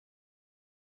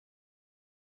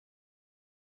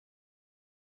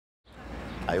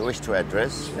I wish to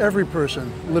address every person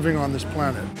living on this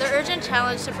planet. The urgent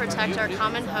challenge to protect our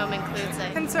common home includes a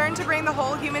concern to bring the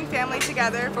whole human family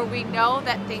together. For we know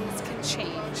that things can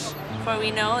change. For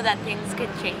we know that things can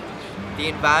change. The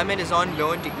environment is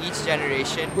unknown to each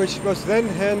generation, which was then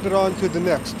handed on to the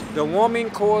next. The warming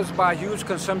caused by huge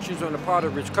consumptions on the part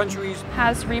of rich countries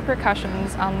has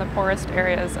repercussions on the poorest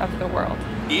areas of the world.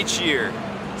 Each year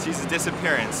sees the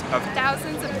disappearance of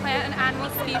thousands of plant and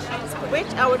animal species, which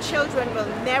our children will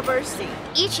never see.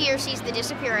 Each year sees the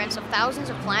disappearance of thousands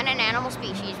of plant and animal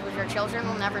species which our children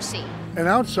will never see. An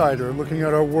outsider looking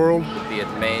at our world would be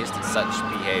amazed at such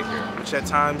behavior, which at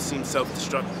times seems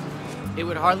self-destructive. It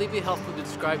would hardly be helpful to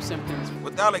describe symptoms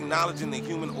without acknowledging the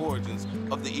human origins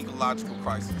of the ecological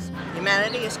crisis.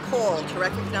 Humanity is called to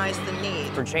recognize the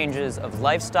need for changes of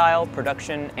lifestyle,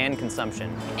 production, and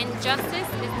consumption. Injustice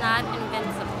is not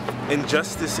invincible.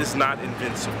 Injustice is not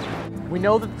invincible. We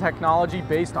know that the technology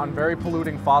based on very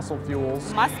polluting fossil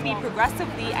fuels must be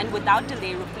progressively and without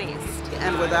delay replaced.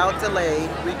 And without delay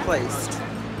replaced.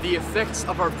 The effects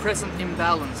of our present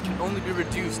imbalance can only be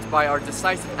reduced by our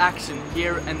decisive action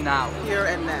here and now. Here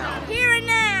and now. Here and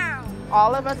now.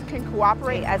 All of us can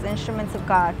cooperate as instruments of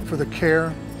God for the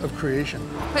care of creation.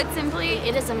 Put simply,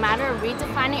 it is a matter of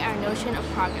redefining our notion of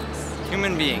progress.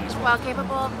 Human beings, while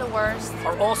capable of the worst,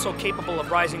 are also capable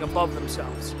of rising above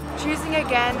themselves. Choosing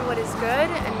again what is good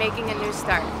and making a new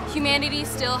start. Humanity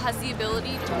still has the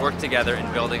ability to work together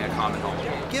in building a common home.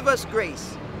 Give us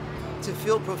grace to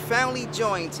feel profoundly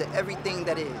joined to everything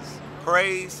that is.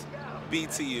 Praise be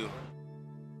to you.